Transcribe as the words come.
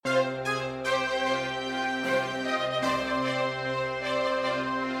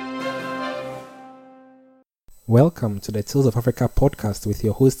Welcome to the Tales of Africa podcast with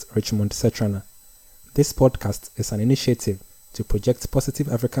your host Richmond Setrana. This podcast is an initiative to project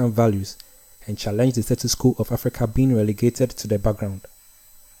positive African values and challenge the status quo of Africa being relegated to the background.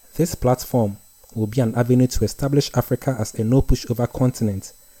 This platform will be an avenue to establish Africa as a no-pushover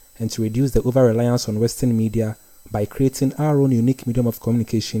continent and to reduce the over-reliance on Western media by creating our own unique medium of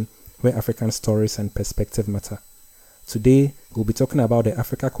communication where African stories and perspective matter. Today, we'll be talking about the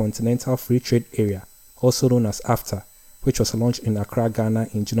Africa Continental Free Trade Area, also known as AfCFTA, which was launched in Accra, Ghana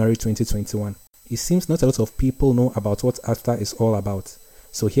in January 2021. It seems not a lot of people know about what AfCFTA is all about.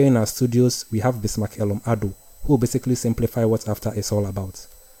 So here in our studios, we have Bismark Addo, who will basically simplify what AfCFTA is all about.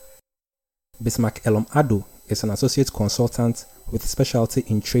 Bismark Addo is an associate consultant with specialty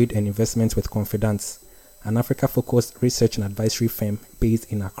in trade and investment with Confidence, an Africa-focused research and advisory firm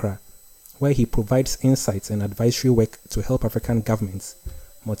based in Accra, where he provides insights and advisory work to help African governments,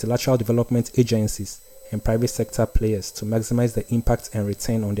 multilateral development agencies, and private sector players to maximize the impact and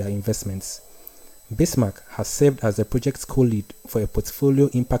return on their investments. Bismark has served as the project co-lead for a portfolio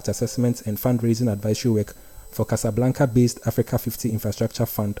impact assessment and fundraising advisory work for Casablanca-based Africa 50 Infrastructure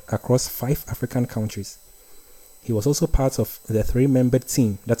Fund across 5 African countries. He was also part of the 3-member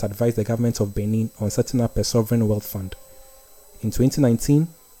team that advised the government of Benin on setting up a sovereign wealth fund. In 2019,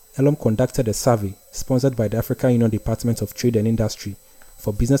 Elom conducted a survey sponsored by the African Union Department of Trade and Industry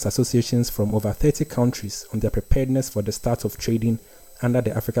for business associations from over 30 countries on their preparedness for the start of trading under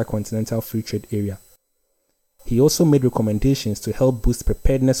the Africa Continental Free Trade Area. He also made recommendations to help boost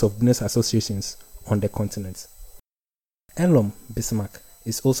preparedness of business associations on the continent. Elom Bismark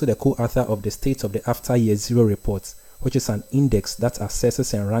is also the co-author of the State of the AfCFTA Year Zero Report, which is an index that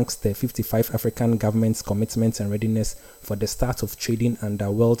assesses and ranks the 55 African governments' commitment and readiness for the start of trading under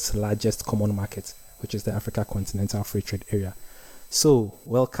the world's largest common market, which is the Africa Continental Free Trade Area. So,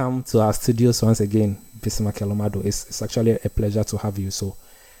 welcome to our studios once again, Bismark Addo. It's actually a pleasure to have you. So,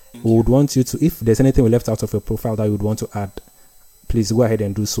 we would want you to, if there's anything we left out of your profile that you would want to add, please go ahead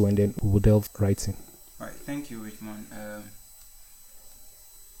and do so, and then we will delve right in. All right, thank you, Richmond.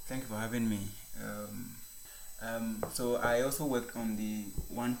 Thank you for having me. So, I also worked on the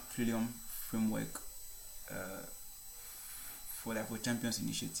 1 trillion framework for the Afro Champions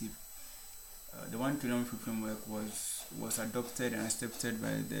Initiative. The 1 trillion framework was adopted and accepted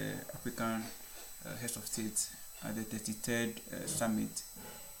by the African heads of state at the 33rd summit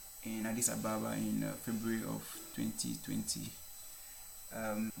in Addis Ababa in February of 2020.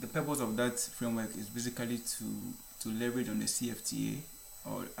 The purpose of that framework is basically to leverage on the CFTA,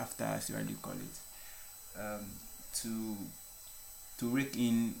 or AfCFTA as you already call it, to rake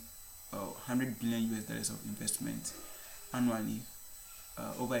in $100 billion of investment annually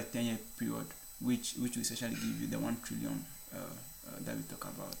over a 10-year period, which will essentially give you the 1 trillion that we talk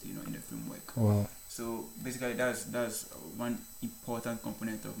about, in the framework. Wow. So basically, that's one important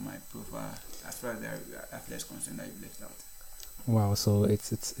component of my profile as far as the AfCFTA is concerned that you left out. Wow. So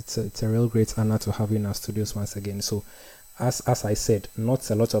it's a real great honor to have you in our studios once again. So, as I said, not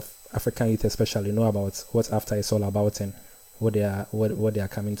a lot of African youth especially know about what AfCFTA is all about and what they are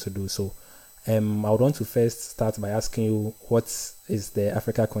coming to do. So, I would want to first start by asking you, what is the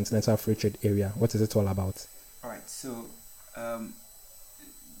Africa Continental Free Trade Area? What is it all about? All right, so I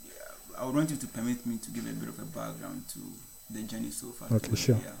would want you to permit me to give a bit of a background to the journey so far. Okay,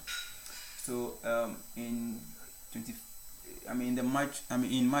 sure. Yeah. So in March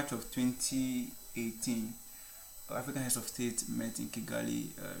of 2018, African heads of state met in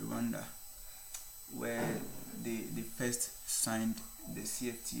Kigali, Rwanda, where they first signed the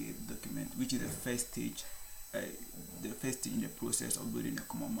CFTA document, which is the first stage in the process of building a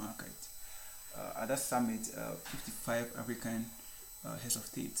common market. At that summit, 55 African heads of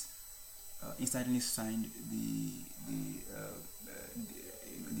state instantly signed the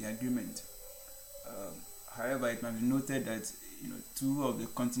agreement. However, it must be noted that 2 of the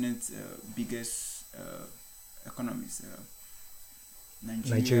continent's biggest economies,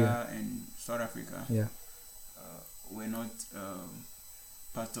 Nigeria and South Africa, were not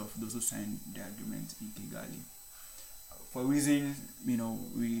part of those who signed the agreement in Kigali. For reasons we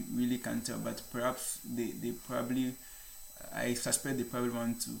really can't tell, but perhaps they probably, I suspect they probably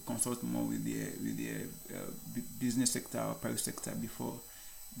want to consult more with the business sector or private sector before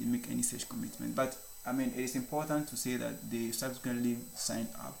they make any such commitment. But it is important to say that they subsequently signed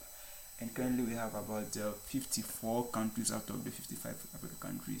up, and currently we have about 54 countries out of the 55 African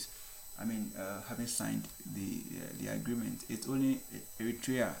countries having signed the agreement. It's only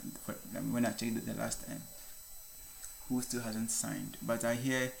Eritrea, when I checked the last time, who still hasn't signed. But I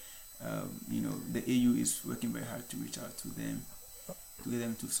hear, the AU is working very hard to reach out to them to get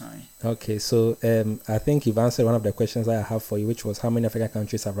them to sign. Okay, so I think you've answered one of the questions I have for you, which was how many African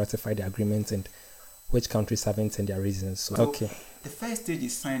countries have ratified the agreement and which countries haven't and their reasons. So, okay. The first stage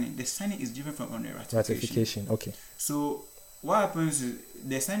is signing. The signing is different from the ratification. Okay. So what happens is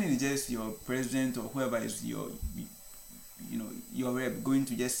the signing is just your president or whoever is your rep going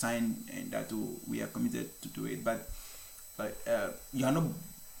to just sign, and that we are committed to do it. But you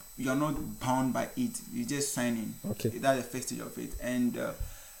are not bound by it. You're just signing. Okay. That's the first stage of it, and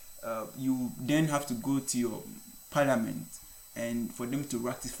you then have to go to your parliament and for them to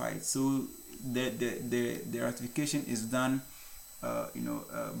ratify it. So the ratification is done,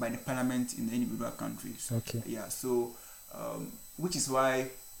 by the parliament in the individual countries. Okay. Yeah. So, which is why,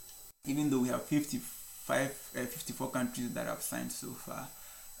 even though we have 54 countries that have signed so far,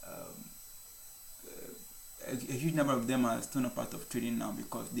 a huge number of them are still not part of trading now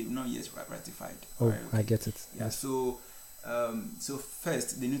because they've not yet ratified. Oh, right? I get it. Yeah. Yes. So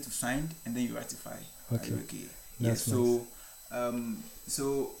first they need to sign and then you ratify. Okay. Okay. That's yeah. nice.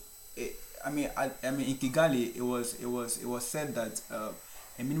 In Kigali, it was said that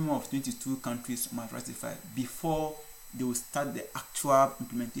a minimum of 22 countries must ratify before they will start the actual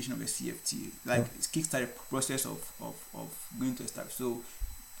implementation of the CFTA. Kickstart the process of going to start. So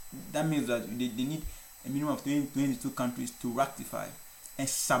that means that they need a minimum of 22 countries to ratify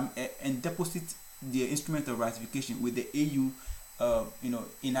and deposit the instrument of ratification with the AU.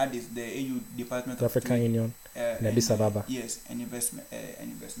 In Addis, the AU Department the of African Trade, Union, in Addis Ababa. Yes, and investment.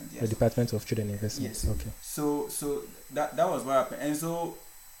 Yes. The Department of Trade and Investment. Yes. Okay. So that was what happened, and so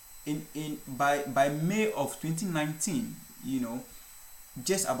by May of 2019,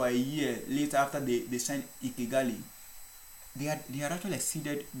 just about a year later after they signed in Kigali, they had actually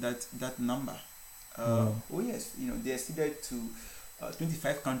exceeded that number. Oh yes, they exceeded to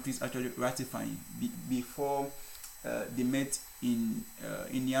 25 countries actually ratifying before they met in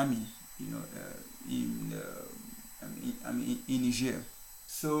Niamey, in Niger.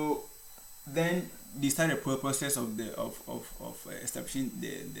 So then they started the process of establishing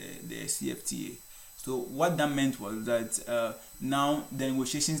the CFTA. So what that meant was that now the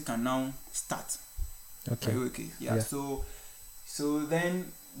negotiations can now start. Okay. Okay. Yeah. So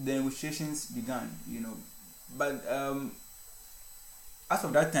then the negotiations began. But as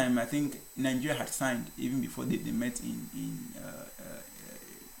of that time, I think Nigeria had signed even before they met in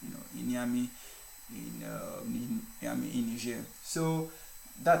Niamey, in Niger. So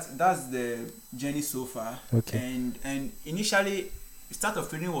that's the journey so far. Okay. And initially, start of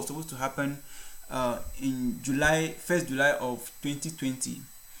trading was supposed to happen in first July of 2020,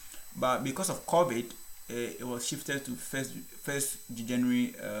 but because of COVID, it was shifted to first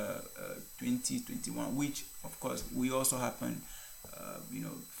January 2021, which of course we also happened.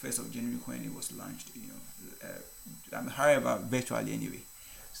 1st of January when it was launched. However, virtually anyway.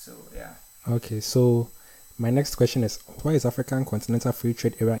 So yeah. Okay, so my next question is: why is African Continental Free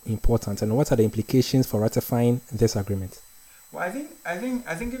Trade Area important, and what are the implications for ratifying this agreement? Well, I think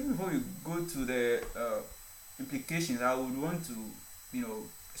even before we go to the implications, I would want to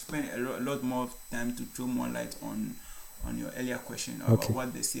spend a lot more time to throw more light on your earlier question about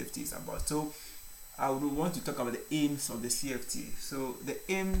what the CFTA is about. So I would want to talk about the aims of the CFTA. So the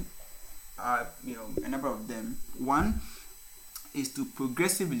aim are a number of them. One is to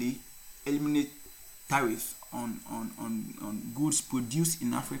progressively eliminate tariffs on goods produced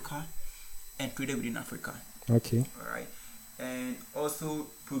in Africa and traded within Africa. Okay. All right. And also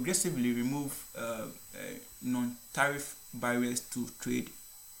progressively remove non-tariff barriers to trade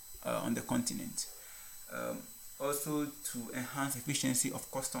on the continent. Also to enhance efficiency of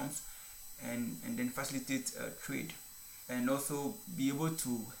customs and then facilitate trade, and also be able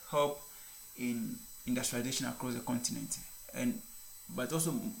to help in industrialization across the continent, but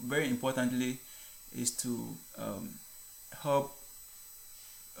also very importantly is to help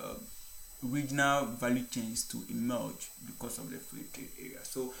regional value chains to emerge because of the free trade area.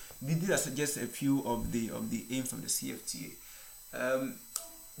 So these are just a few of the aims of the CFTA.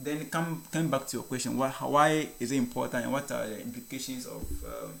 Then come back to your question: why is it important, and what are the implications of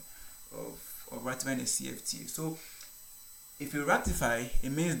ratifying the CFTA? So if you ratify, it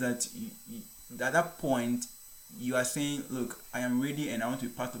means that at that point you are saying, look, I am ready and I want to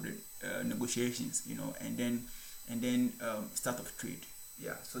be part of the negotiations, and then start of trade.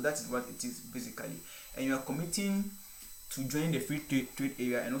 Yeah, so that is what it is basically. And you are committing to join the free trade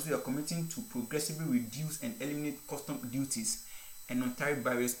area, and also you are committing to progressively reduce and eliminate custom duties and non-tariff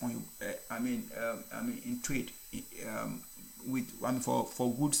barriers on in trade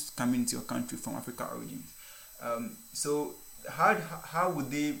for goods coming into your country from Africa origin. So how would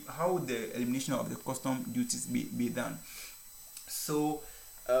the elimination of the custom duties be done? So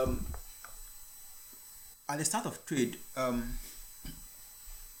at the start of trade,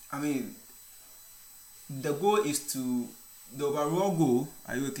 the goal is the overall goal,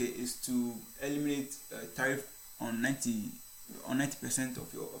 is to eliminate tariff on 90%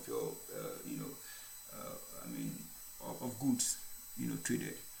 of your of goods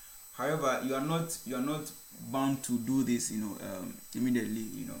traded. However, you are not bound to do this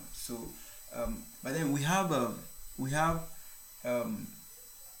immediately. So but then we have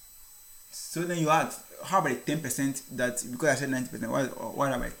so then you ask, how about the 10% that, because I said 90%,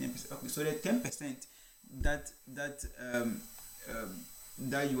 what about 10%? Okay, so the 10%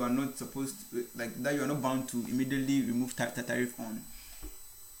 that you are not supposed to, that you are not bound to immediately remove tariff on,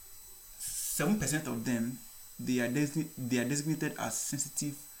 7% of them, they are designated as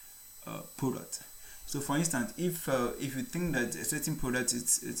sensitive product. So for instance, if you think that a certain product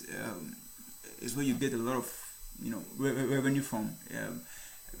is where you get a lot of revenue from,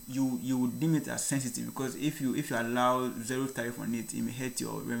 you would deem it as sensitive, because if you allow zero tariff on it, it may hurt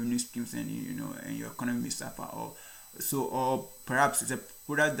your revenue streams and and your economy may suffer. Or perhaps it's a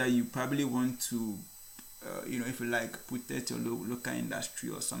product that you probably want to if you like, protect your local industry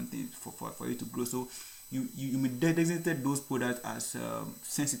or something for you to grow. So you may designate those products as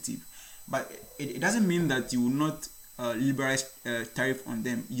sensitive, but it doesn't mean that you will not liberalize tariff on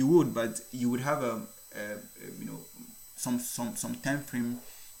them. You would, but you would have some time frame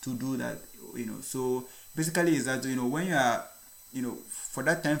to do that. So basically is that when you are for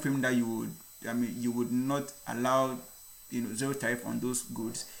that time frame that you would not allow zero tariff on those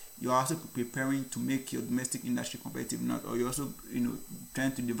goods, you are also preparing to make your domestic industry competitive now, or you're also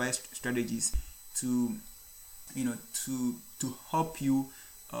trying to devise strategies to help you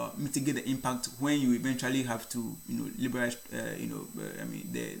mitigate the impact when you eventually have to liberalize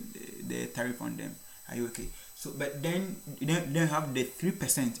the tariff on them. Are you okay? So but then have the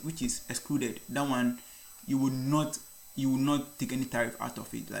 3% which is excluded. That one you would not take any tariff out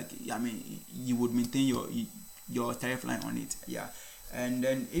of it. You would maintain your tariff line on it. Yeah. And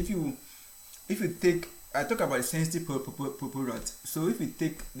then if you take, I talk about the sensitive product. So if you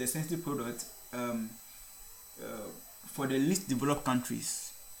take the sensitive product for the least developed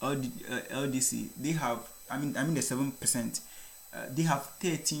countries, LDC, they have the 7%. They have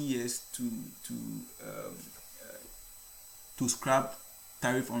 13 years to scrap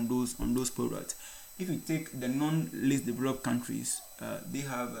tariff on those products. If you take the non-least developed countries, they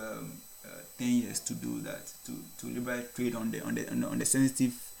have 10 years to do that, to liberalize trade on the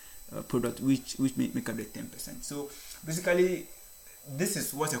sensitive product, which make up the 10%. So basically, this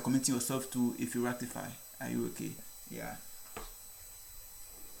is what you're committing yourself to if you ratify. Are you okay? Yeah.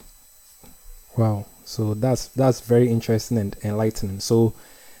 Wow. So that's very interesting and enlightening. So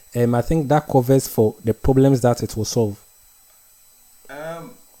I think that covers for the problems that it will solve.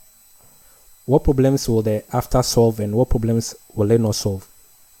 What problems will the AfCFTA solve, and what problems will they not solve?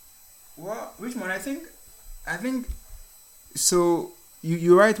 Well, which one? I think so.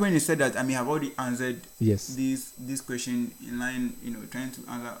 You're right when you said that. I have already answered this question in line, trying to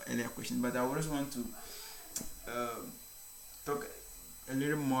answer earlier questions. But I also want to talk a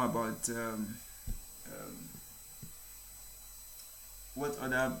little more about what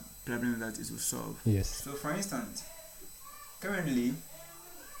other problems that it will solve. Yes. So, for instance, currently,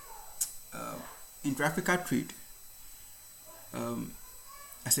 intra-Africa trade,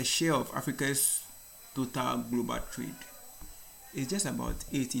 as a share of Africa's total global trade, is just about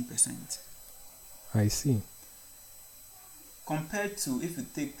 18%. I see. Compared to if you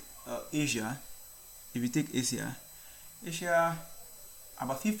take Asia,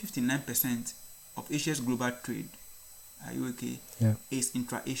 about 59% of Asia's global trade, are you okay? Yeah. Is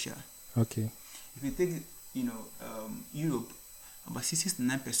intra-Asia. Okay. If you take Europe, about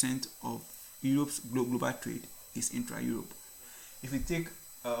 69% of Europe's global trade is intra-Europe. If you take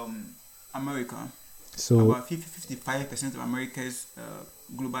America, so about 55% of America's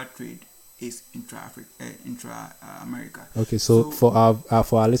global trade is intra-America. Okay, so for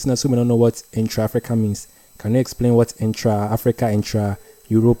our listeners who may not know what intra-Africa means, can you explain what intra-Africa,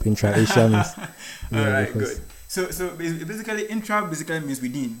 intra-Europe, intra-Asia means? All right, good. So basically, intra means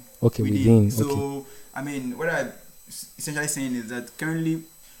within. Okay, within. So what I'm essentially saying is that currently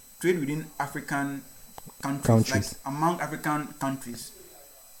trade within African countries. Like among African countries,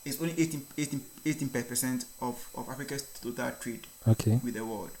 is only 18% of Africa's total trade with the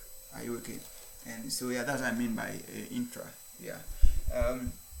world. Are you okay? And so that's what I mean by intra. Yeah.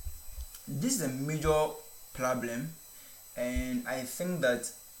 This is a major problem, and I think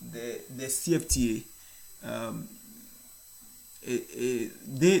that the CFTA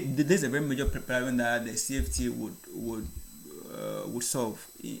there's a very major problem that the CFTA would would solve,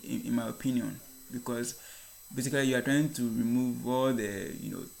 in my opinion, because basically you are trying to remove all the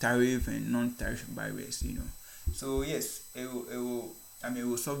tariff and non-tariff barriers. So yes, it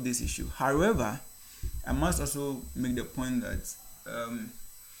will solve this issue. However, I must also make the point that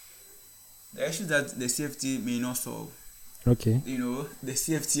the issue that the CFTA may not solve. Okay. The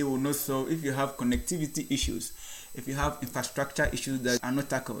CFTA will not solve if you have connectivity issues, if you have infrastructure issues that are not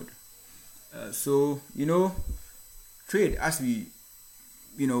tackled. So trade, as we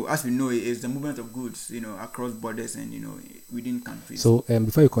know, it is the movement of goods, across borders and within countries. So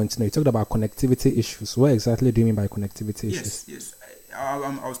before you continue, you talked about connectivity issues. What exactly do you mean by connectivity issues? Yes. I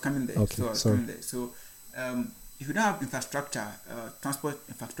was coming there. Okay, So if you don't have infrastructure, transport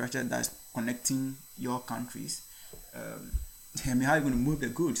infrastructure that's connecting your countries, how are you going to move the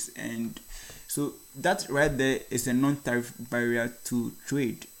goods? And so that right there is a non-tariff barrier to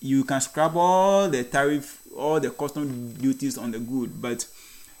trade. You can scrap all the tariff, all the custom duties on the good, but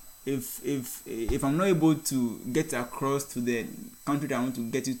if I'm not able to get across to the country that I want to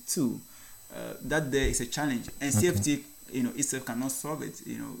get it to, that there is a challenge. And CFTA, itself cannot solve it.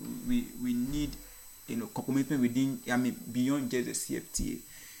 We need commitment within, beyond just the CFTA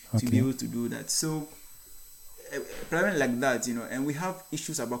to be able to do that. So problem like that, and we have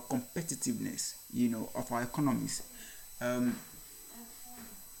issues about competitiveness, of our economies.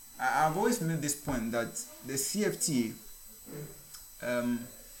 I've always made this point that the CFTA,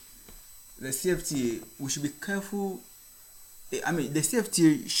 we should be careful. The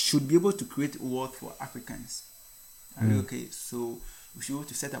CFTA should be able to create wealth for Africans. Okay, so we should be able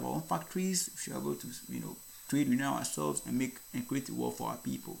to set up our own factories. We should be able to, trade within ourselves and create wealth for our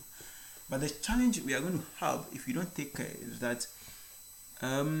people. But the challenge we are going to have if we don't take care is that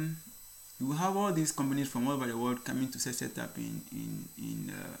you will have all these companies from all over the world coming to set up in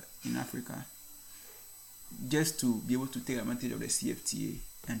Africa, just to be able to take advantage of the CFTA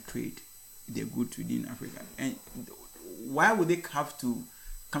and trade their goods within Africa. And why would they have to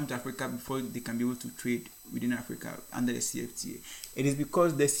come to Africa before they can be able to trade within Africa under the CFTA? It is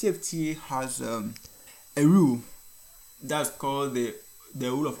because the CFTA has a rule that's called the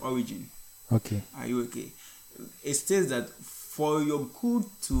rule of origin. Okay. Are you okay? It says that for your good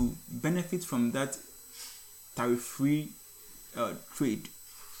to benefit from that tariff-free trade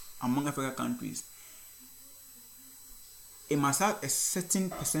among African countries, it must have a certain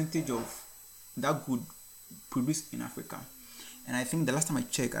percentage of that good produced in Africa. And I think the last time I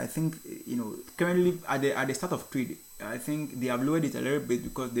checked, currently at the start of trade, I think they have lowered it a little bit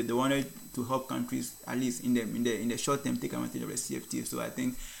because they wanted to help countries, at least in the short term, take advantage of the CFTA. So I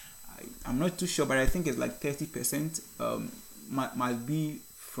think, I'm not too sure, but I think it's like 30% might be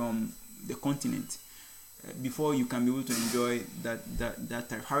from the continent before you can be able to enjoy that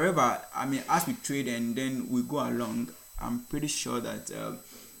tariff. However, as we trade and then we go along, I'm pretty sure that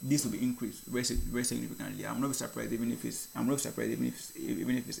this will be increased very significantly. I'm not surprised even if it's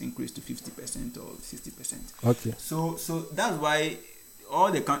increased to 50% or 60%. Okay. So that's why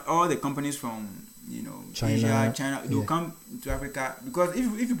all the companies from China, they will come to Africa, because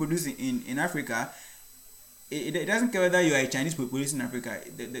if you produce in Africa, it doesn't care whether you are a Chinese producing in Africa.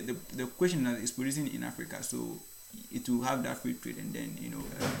 The question is producing in Africa, so it will have that free trade, and then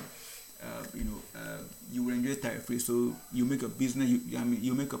you will enjoy tariff free. So you make a business,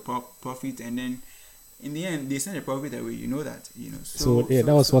 you make a profit, and then in the end they send the profit away. So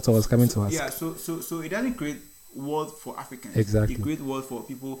that was what I was coming to ask. Yeah. So it doesn't create wealth for Africans. Exactly. It creates wealth for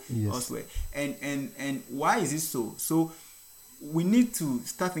people elsewhere. And why is it so? So we need to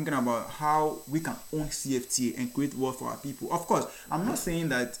start thinking about how we can own CFTA and create wealth for our people. Of course, I'm not saying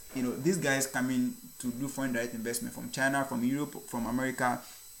that these guys coming to do foreign direct investment from China, from Europe, from America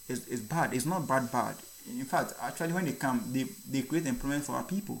is bad. It's not bad. In fact, actually, when they come, they create employment for our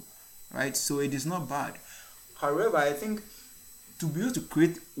people, right? So it is not bad. However, I think to be able to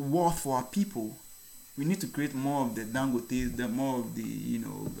create wealth for our people, we need to create more of the Dangotes, more of the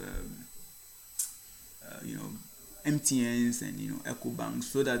MTNs and EcoBanks,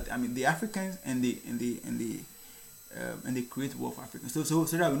 so that the Africans and they create wealth for Africans. So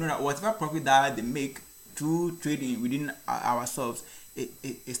that we know that whatever profit that they make through trading within ourselves,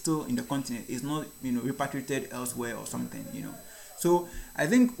 it's still in the continent. It's not repatriated elsewhere or something. So I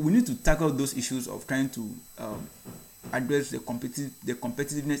think we need to tackle those issues of trying to address the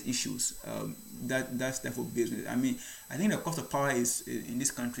competitiveness issues that's there for business. I think the cost of power is in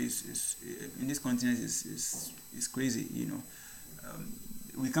these countries in this continent is crazy.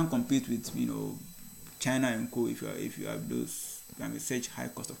 We can't compete with China and co if you have those such high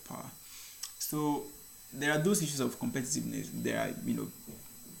cost of power. So there are those issues of competitiveness. There are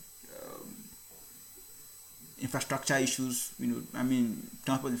infrastructure issues.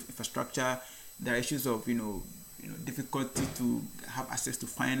 Transport infrastructure. There are issues of difficulty to have access to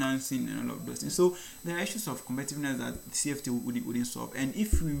financing and all of those things. So there are issues of competitiveness that the CFTA wouldn't solve. And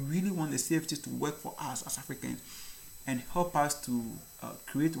if we really want the CFTA to work for us as Africans and help us to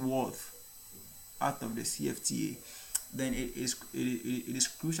create wealth out of the CFTA, then it is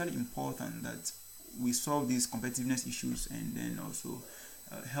crucially important that we solve these competitiveness issues and then also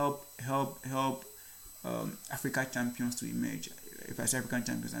help Africa champions to emerge. If I say African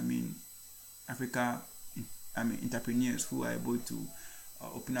champions, I mean entrepreneurs who are able to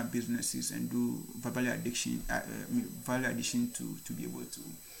open up businesses and do value addition to be able to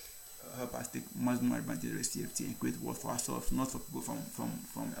help us take maximum advantage of the CFTA and create wealth for ourselves, not for people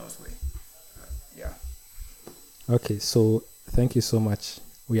from elsewhere. Yeah. Okay, so thank you so much.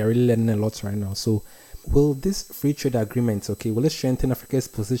 We are really learning a lot right now. So will this free trade agreement, will it strengthen Africa's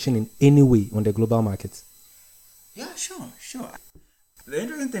position in any way on the global market? Yeah, sure. The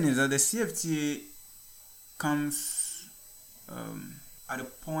interesting thing is that the CFTA comes at a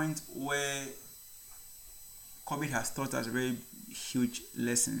point where COVID has taught us a very huge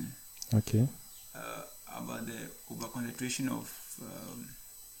lesson about the over-concentration of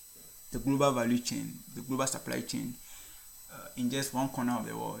the global value chain, the global supply chain in just one corner of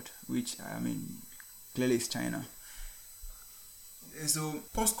the world, which clearly is China. And so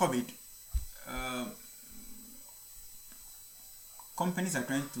post-COVID, companies are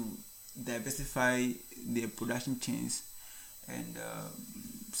trying to diversify their production chains and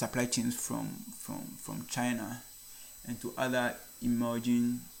supply chains from China and to other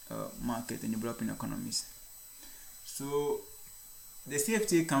emerging markets and developing economies. So the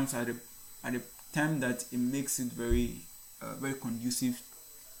CFTA comes at a time that it makes it very conducive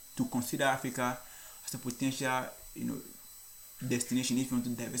to consider Africa as a potential destination if you want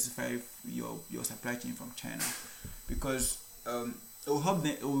to diversify your supply chain from China, because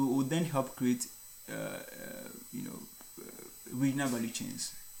it will then help create regional value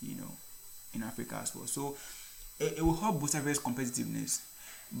chains in Africa as well. So it will help boost Africa's competitiveness.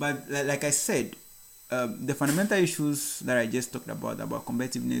 But like I said, the fundamental issues that I just talked about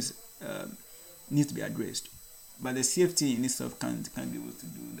competitiveness need to be addressed. But the CFTA in itself can't be able to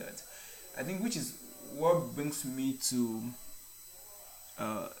do that. I think, which is what brings me to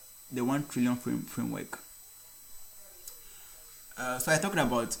the 1 trillion framework. So I talked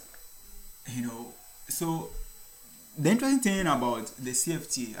about, so the interesting thing about the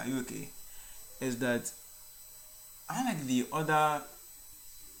CFTA, are you okay, is that unlike the other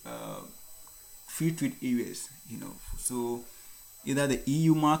free trade areas, so either the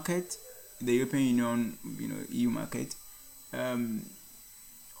EU market, the European Union, EU market,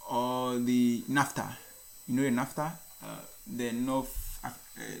 or the NAFTA, the NAFTA, the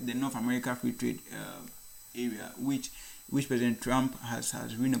North America free trade area, which President Trump has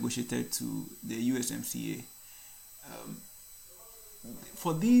renegotiated to the USMCA.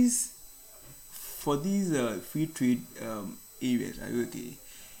 For these free trade areas, okay,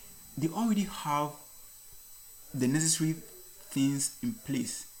 they already have the necessary things in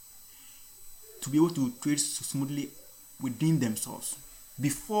place to be able to trade smoothly within themselves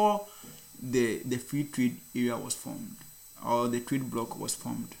before the free trade area was formed or the trade bloc was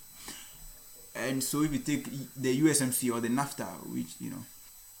formed. And so if you take the USMCA or the NAFTA, which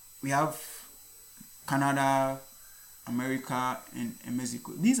we have Canada, America, and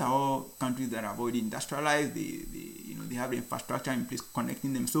Mexico. These are all countries that have already industrialized. They have the infrastructure in place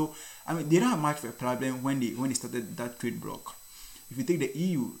connecting them. So they don't have much of a problem when they started that trade bloc. If you take the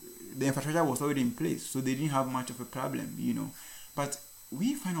EU, the infrastructure was already in place, so they didn't have much of a problem, But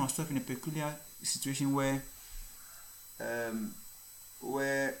we find ourselves in a peculiar situation where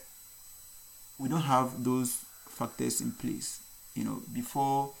we don't have those factors in place,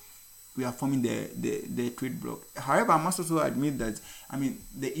 before we are forming the trade bloc. However, I must also admit that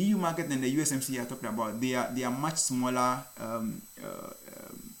the EU market and the USMCA I talked about, they are much smaller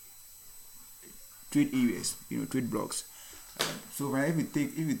trade areas, trade blocks. So if you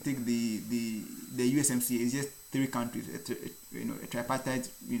take the USMCA, it's just 3 countries, a tripartite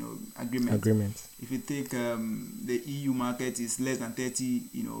agreement. If you take the EU market, is less than 30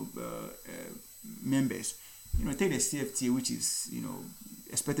 members. Take the CFTA, which is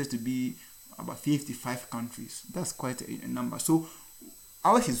expected to be about 55 countries. That's quite a number. So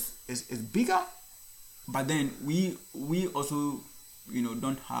ours is bigger, but then we also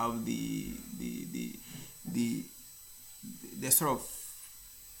don't have the sort of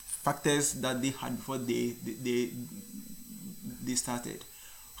factors that they had before they started.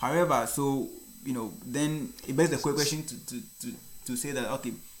 However, so then it begs the question to say that,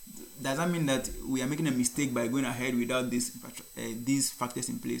 okay, does that mean that we are making a mistake by going ahead without these factors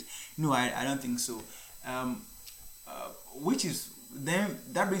in place? No, I don't think so. Which is then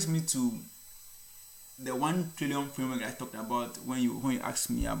that brings me to the 1 trillion framework I talked about when you asked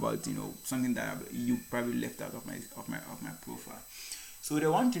me about something that you probably left out of my profile. So the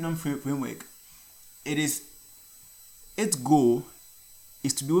 1 trillion framework, its goal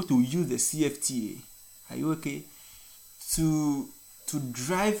is to be able to use the CFTA. Are you okay? To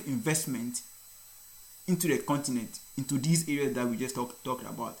drive investment into the continent, into these areas that we just talked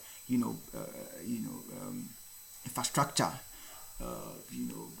about. Infrastructure.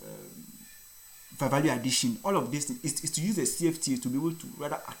 Value addition, all of this is to use the CFTA to be able to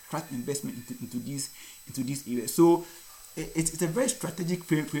rather attract investment into these areas. So it's a very strategic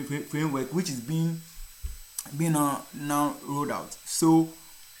framework which is being now rolled out. So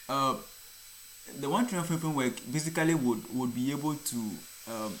the 1 trillion framework basically would be able to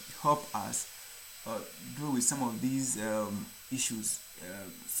help us deal with some of these issues.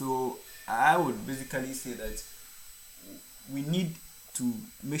 So I would basically say that we need to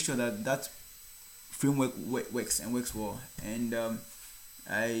make sure that framework works well, and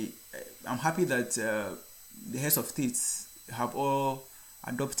I'm happy that the heads of states have all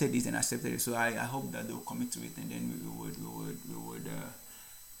adopted it and accepted it. So I hope that they will commit to it, and then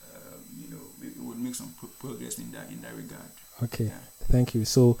we would make some progress in that regard. Okay, yeah. Thank you.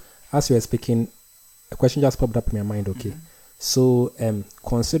 So as you were speaking, a question just popped up in my mind. Okay, mm-hmm. So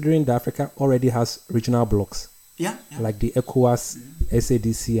considering that Africa already has regional blocks, like the ECOWAS, mm-hmm.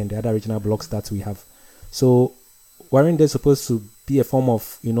 SADC, and the other regional blocks that we have. So, weren't they supposed to be a form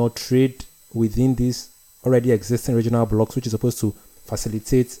of, trade within these already existing regional blocks, which is supposed to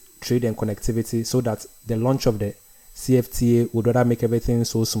facilitate trade and connectivity, so that the launch of the CFTA would rather make everything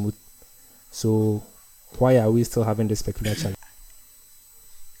so smooth? So, why are we still having this peculiar challenge?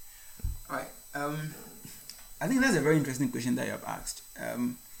 All right. I think that's a very interesting question that you have asked.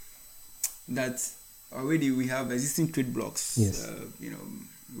 That already we have existing trade blocks. Yes.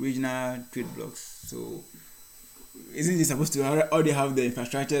 Regional trade blocks. So isn't it supposed to already have the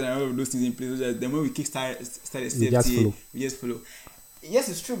infrastructure and all of those things in place, so that the moment we kickstart the CFTA, we just follow? Yes,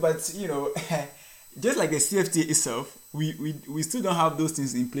 it's true, but just like the CFTA itself, we still don't have those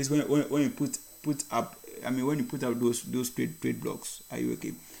things in place when you put up. When you put out those trade blocks. Are you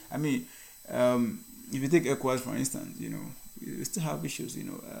okay? If you take ECOWAS for instance, we still have issues. We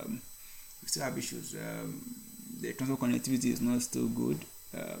still have issues. The transport connectivity is not still good.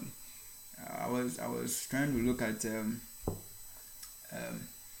 I was trying to look at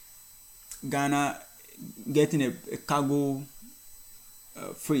Ghana getting a cargo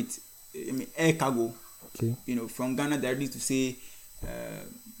freight, air cargo. Okay. From Ghana directly to say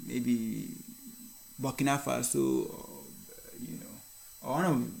maybe Burkina Faso, or one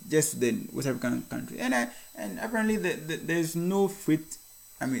of just the West African country, and apparently there's no freight.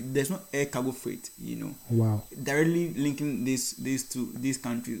 There's no air cargo freight, Wow. directly linking these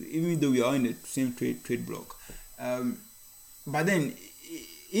countries, even though we are in the same trade bloc. But then,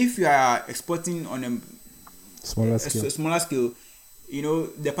 if you are exporting on a smaller scale,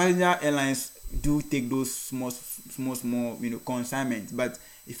 the passenger airlines do take those small, consignments. But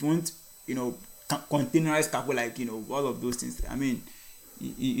if you want, containerized cargo, like all of those things,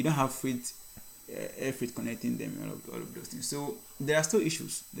 you don't have air freight connecting them, all of those things. So there are still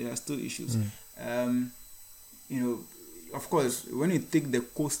issues. Of course, when you take the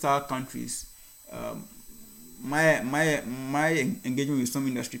coastal countries, my engagement with some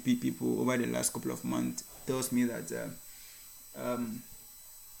industry people over the last couple of months tells me that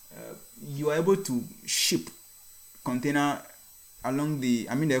you are able to ship container along the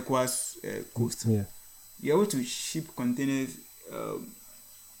ECOWAS coast. Yeah. You're able to ship containers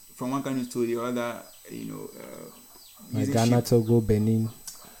from one country to the other, like Ghana, Togo, Benin.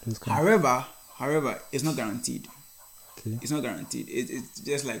 However, it's not guaranteed. Okay. It's not guaranteed. It's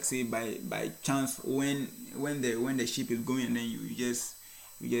just like, say, by chance when the ship is going, and then you just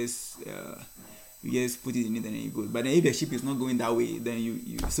put it in it and then it goes. But then if the ship is not going that way, then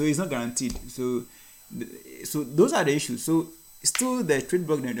you so it's not guaranteed. So those are the issues. So still the trade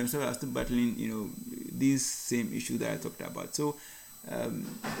bloc themselves are still battling, these same issues that I talked about. So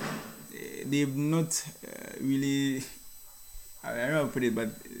they've not really, I don't know how to put it, but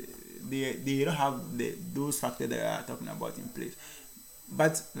they don't have those factors that I are talking about in place.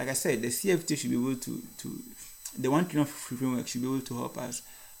 But like I said, the CFTA should be able to the 1 trillion framework should be able to help us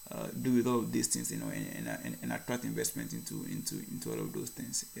do with all of these things, and attract investment into all of those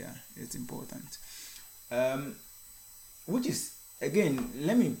things. Yeah, it's important. Which is, again,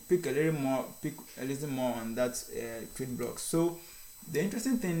 let me pick a little more on that trade block. So The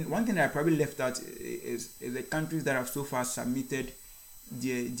interesting thing, one thing that I probably left out is the countries that have so far submitted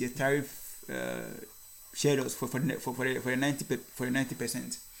their tariff schedules for the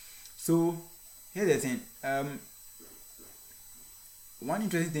 90%. So here's the thing. One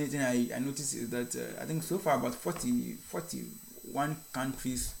interesting thing I noticed is that I think so far about 41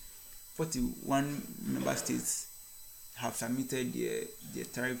 countries, 41 member states have submitted their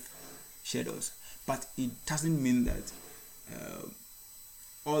tariff schedules, but it doesn't mean that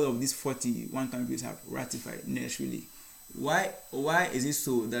all of these 41 countries have ratified necessarily. Why is it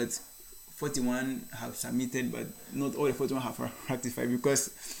so that 41 have submitted but not all the 41 have ratified?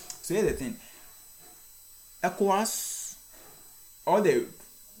 Because, so here's the thing, ECOWAS, all the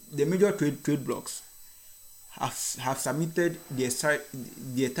major trade blocks have submitted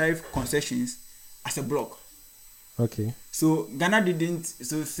their tariff concessions as a block. Okay. So Ghana didn't.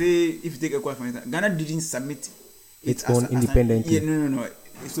 So say if you take ECOWAS for instance, Ghana didn't submit its own independently. No.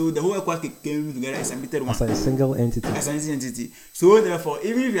 So the whole ECOWAS came together and submitted one as a single entity. So therefore,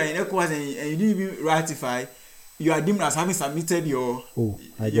 even if you are in ECOWAS and you didn't even ratify, you are deemed as having submitted your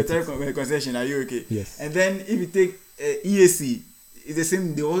tariff concession. Are you okay? Yes. And then if you take EAC, it's the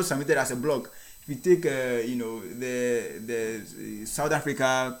same. They also submitted as a block. If you take the South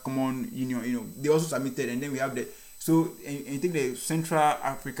Africa Common Union, they also submitted, and then we have and you take the Central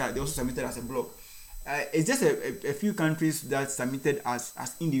Africa, they also submitted as a block. It's just a few countries that submitted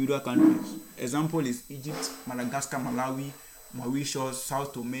as individual countries. Example is Egypt, Madagascar, Malawi, Mauritius, Sao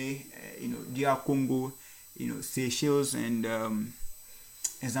Tome, DR Congo, Seychelles, and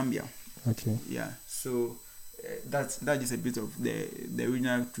Zambia. Okay. Yeah. So that's just a bit of the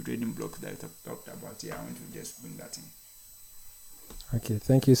regional trading block that I talked about. Yeah, I want to just bring that in. Okay.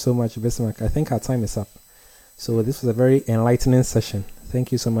 Thank you so much, Bismark. I think our time is up. So this was a very enlightening session.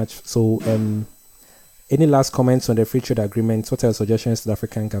 Thank you so much. So any last comments on the free trade agreement? What are your suggestions to the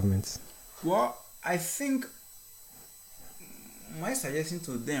African governments? Well, I think my suggestion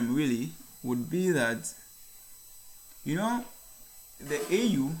to them really would be that, the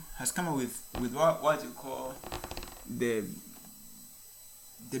AU has come up with what you call the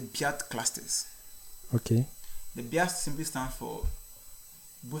BIAT clusters. Okay. The BIAT simply stands for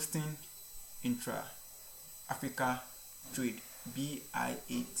boosting intra-Africa trade,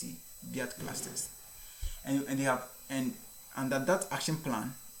 BIAT, BIAT clusters. And they have, and under that action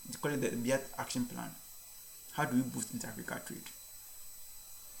plan, they call it the BIAT action plan. How do we boost inter-Africa trade?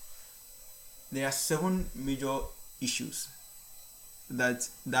 There are 7 major issues that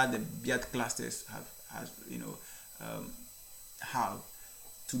the BIAT clusters have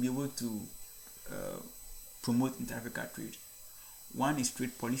to be able to promote inter-Africa trade. 1 is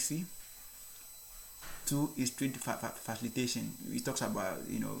trade policy. 2 is trade facilitation. It talks about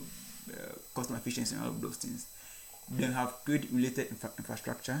customer efficiency and all of those things. Then we have trade-related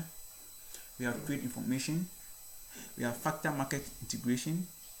infrastructure. We have trade information. We have factor market integration.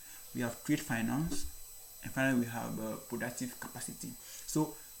 We have trade finance, and finally we have productive capacity.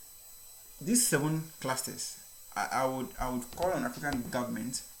 So these 7 clusters, I would call on African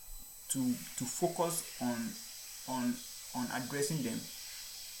government to focus on addressing them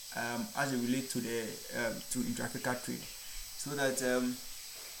as it relates to to intra-Africa trade, so that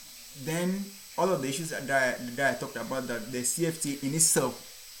then all of the issues that I talked about, that the CFTA in itself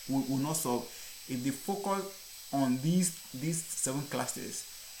will not solve. If they focus on these 7 clusters,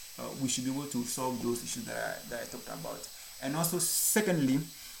 we should be able to solve those issues that I talked about. And also, secondly,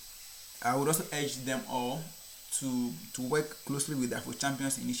 I would also urge them all to work closely with the Afro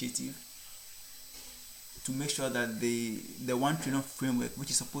Champions Initiative to make sure that the 1 trillion framework, which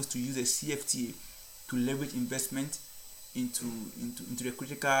is supposed to use a CFTA to leverage investment into the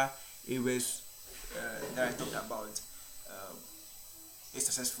critical areas that I talked about, is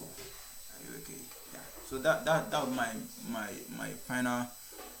successful. Okay. Yeah. So that was my final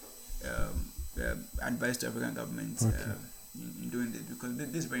advice to African governments in doing this, because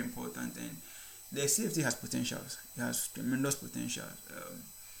this is very important, and the CFTA has potentials. It has tremendous potential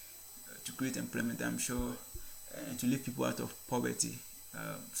to create employment, I'm sure, and to lift people out of poverty.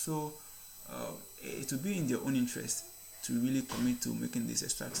 So it will be in their own interest to really commit to making this a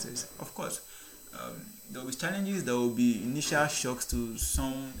success. Of course, there will be challenges, there will be initial shocks to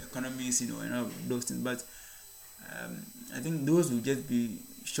some economies, and all those things, but I think those will just be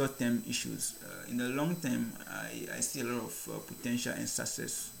short-term issues. In the long term, I see a lot of potential and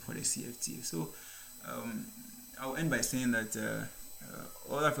success for the CFTA. So I'll end by saying that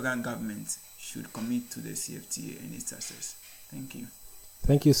all African governments should commit to the CFTA and its success. Thank you.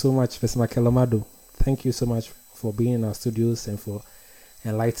 Thank you so much, Bismark Addo. Thank you so much for being in our studios and for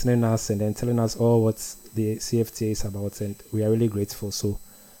enlightening us and then telling us all what the CFTA is about, and we are really grateful. So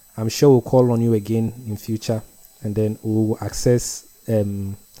I'm sure we'll call on you again in future, and then we'll access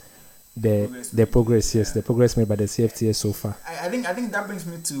the progress made by the CFTA so far. I think that brings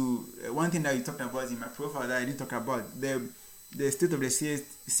me to one thing that you talked about in my profile that I didn't talk about, the state of the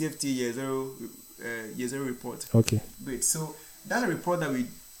CFTA Year Zero Report. Okay. Great. So that's a report that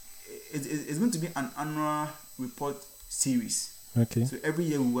it's going to be an annual report series. Okay. So every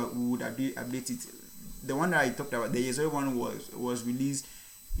year we would update it. The one that I talked about, the Year Zero one, was released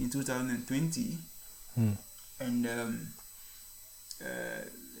in 2020, and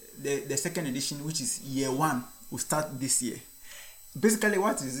the second edition, which is Year 1, will start this year. Basically,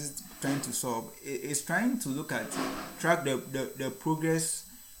 what is it trying to solve? It's trying to track the progress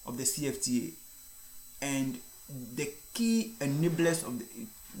of the CFTA and the key enablers of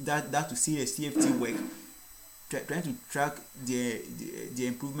that to see the CFTA work. Trying to track the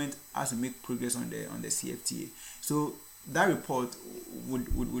improvement as we make progress on the CFTA. So that report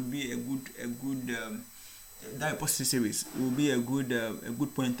would be a good that report series will be a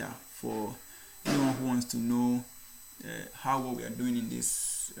good pointer for anyone who wants to know how what we are doing in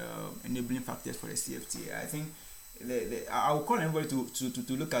this enabling factors for the CFTA. I think I will call everybody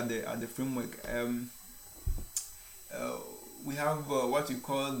to look at the framework. We have what we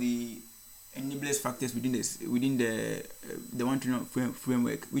call the enablers factors within the 1 trillion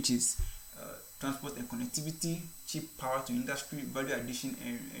framework, which is transport and connectivity, cheap power to industry, value addition,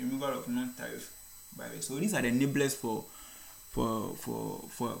 and removal of non-tariff barriers. So these are the enablers for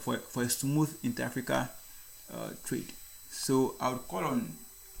a smooth inter-Africa trade. So I would call on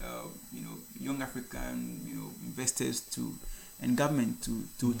young African investors and government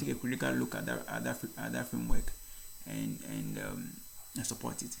to take a critical look at that framework and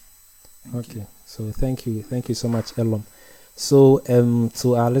support it. Thank you. So thank you so much, Elom. So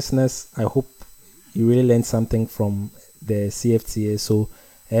to our listeners, I hope you really learned something from the CFTA. So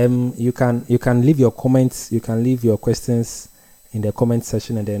you can leave your comments, you can leave your questions in the comment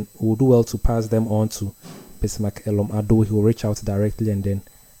section, and then we'll do well to pass them on to Bismark Addo. He will reach out directly and then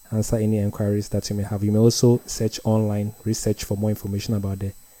answer any inquiries that you may have. You may also search online, research for more information about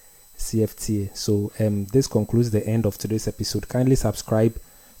the CFTA. So this concludes the end of today's episode. Kindly subscribe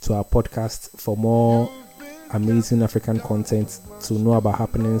to our podcast for more amazing African content, to know about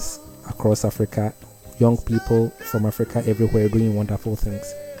happenings across Africa, young people from Africa everywhere doing wonderful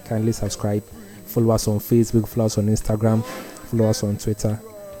things. Kindly subscribe, follow us on Facebook, follow us on Instagram, follow us on Twitter,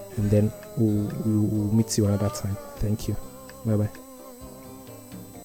 and then we'll meet you another time. Thank you. Bye bye.